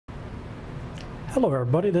Hello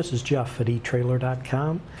everybody, this is Jeff at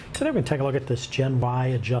etrailer.com. Today we're going to take a look at this Gen Y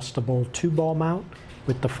adjustable 2-ball mount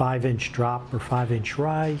with the 5-inch drop or 5-inch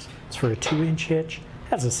rise. It's for a 2-inch hitch. It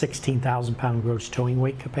has a 16,000 pound gross towing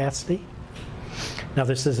weight capacity. Now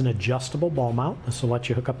this is an adjustable ball mount. This will let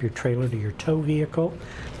you hook up your trailer to your tow vehicle.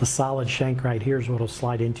 The solid shank right here is what will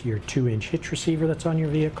slide into your 2-inch hitch receiver that's on your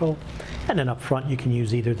vehicle. And then up front you can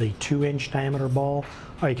use either the 2-inch diameter ball,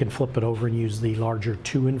 or you can flip it over and use the larger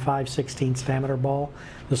 2 5/16 diameter ball.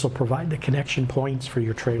 This will provide the connection points for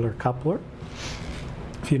your trailer coupler.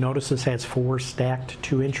 If you notice, this has 4 stacked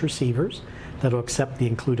 2-inch receivers that will accept the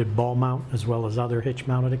included ball mount as well as other hitch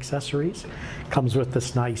mounted accessories. Comes with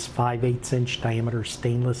this nice 5/8 inch diameter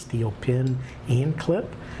stainless steel pin and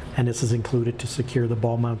clip, and this is included to secure the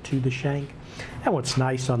ball mount to the shank. And what's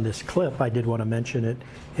nice on this clip, I did want to mention it,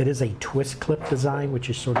 it is a twist clip design, which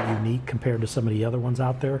is sort of unique compared to some of the other ones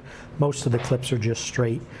out there. Most of the clips are just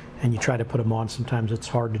straight, and you try to put them on, sometimes it's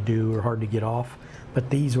hard to do or hard to get off. But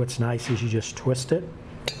these, what's nice is you just twist it,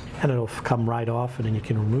 and it'll come right off, and then you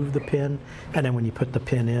can remove the pin, and then when you put the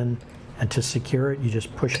pin in and to secure it, you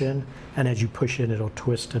just push in, and as you push in, it'll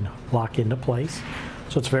twist and lock into place.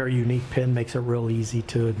 So it's a very unique pin, makes it real easy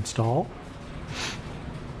to install.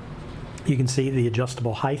 You can see the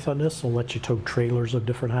adjustable height on this will let you tow trailers of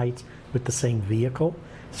different heights with the same vehicle.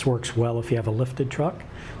 This works well if you have a lifted truck.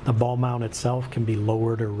 The ball mount itself can be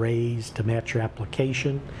lowered or raised to match your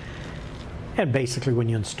application. And basically when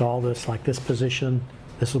you install this, like this position,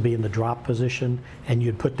 this will be in the drop position, and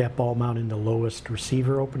you'd put that ball mount in the lowest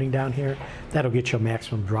receiver opening down here. That'll get you a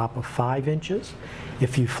maximum drop of 5 inches.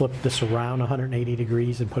 If you flip this around 180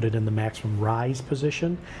 degrees and put it in the maximum rise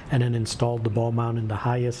position, and then installed the ball mount in the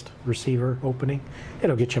highest receiver opening,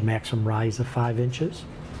 it'll get you a maximum rise of 5 inches.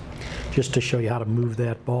 Just to show you how to move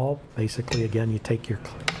that ball, basically again, you take your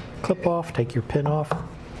clip off, take your pin off,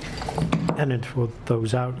 and then with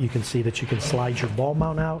those out, you can see that you can slide your ball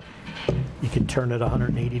mount out. You can turn it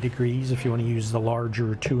 180 degrees if you want to use the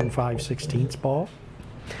larger 2 5/16 ball.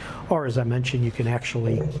 Or as I mentioned, you can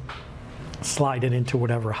actually slide it into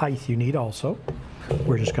whatever height you need also.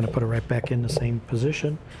 We're just going to put it right back in the same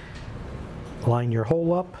position. Line your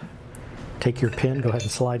hole up, take your pin, go ahead and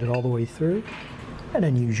slide it all the way through, and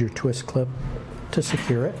then use your twist clip to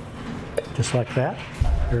secure it, just like that.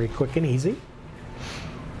 Very quick and easy.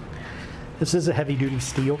 This is a heavy-duty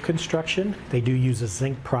steel construction. They do use a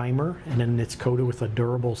zinc primer, and then it's coated with a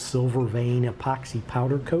durable silver vein epoxy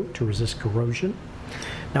powder coat to resist corrosion.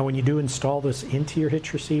 Now when you do install this into your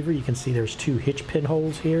hitch receiver, you can see there's 2 hitch pin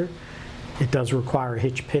holes here. It does require a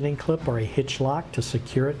hitch pinning clip or a hitch lock to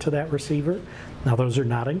secure it to that receiver. Now those are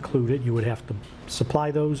not included. You would have to supply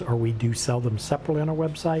those, or we do sell them separately on our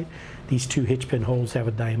website. These 2 hitch pin holes have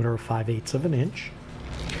a diameter of 5/8 of an inch.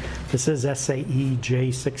 This is SAE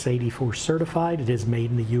J684 certified. It is made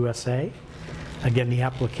in the USA. Again, the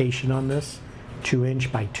application on this, 2-inch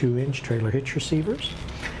by 2-inch trailer hitch receivers.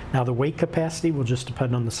 Now the weight capacity will just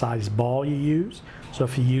depend on the size ball you use. So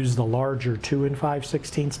if you use the larger 2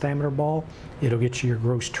 5/16 diameter ball, it'll get you your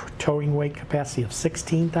gross towing weight capacity of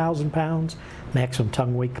 16,000 pounds, maximum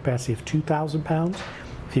tongue weight capacity of 2,000 pounds.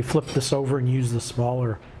 If you flip this over and use the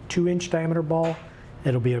smaller 2-inch diameter ball,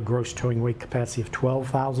 it'll be a gross towing weight capacity of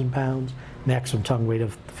 12,000 pounds, maximum tongue weight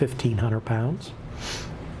of 1,500 pounds.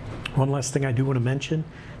 One last thing I do want to mention,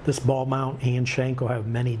 this ball mount and shank will have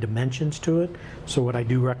many dimensions to it. So what I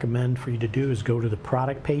do recommend for you to do is go to the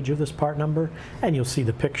product page of this part number, and you'll see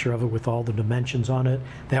the picture of it with all the dimensions on it.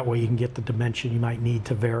 That way you can get the dimension you might need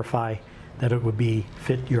to verify that it would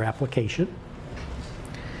fit your application.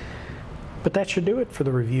 But that should do it for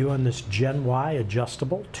the review on this Gen Y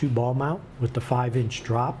adjustable 2-ball mount with the 5-inch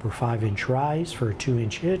drop or 5-inch rise for a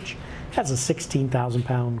 2-inch hitch. It has a 16,000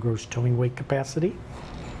 pound gross towing weight capacity.